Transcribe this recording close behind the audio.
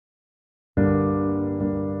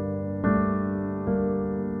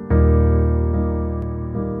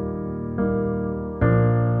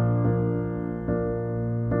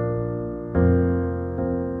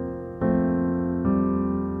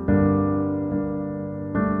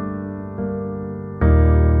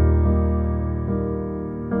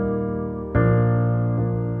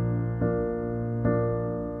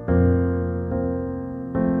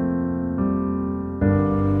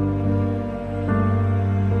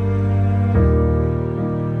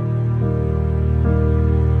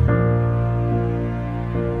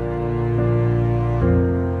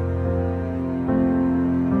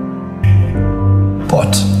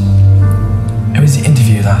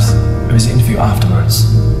afterwards.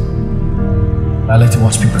 I like to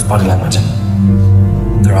watch people's body language and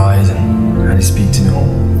their eyes and how they speak to know.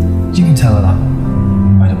 You can tell a lot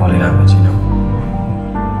by the body language, you know.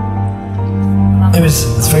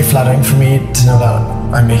 It's very flattering for me to know that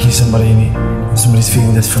I'm making somebody's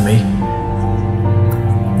feeling this for me.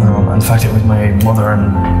 And the fact that with my mother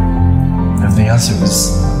and everything else, it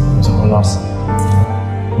was a whole lot.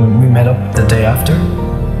 We met up the day after.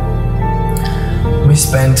 We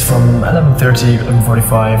spent from 11:30,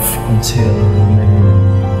 11:45 until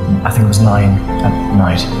I think it was 9 at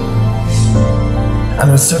night. And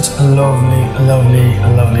it was such a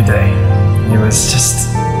lovely day. It was just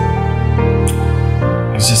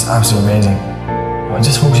absolutely amazing. I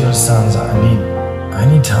just hope she understands that I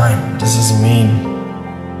need time. This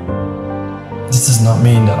does not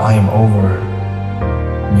mean that I am over.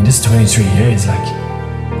 I mean, this is 23 years, like.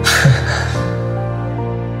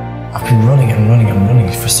 I've been running and running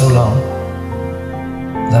for so long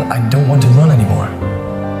that I don't want to run anymore.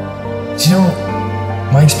 Do you know,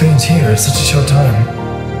 my experience here is such a short time.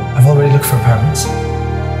 I've already looked for apartments.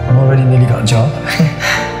 I've already nearly got a job.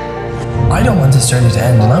 I don't want this journey to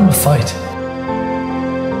end, and I will fight.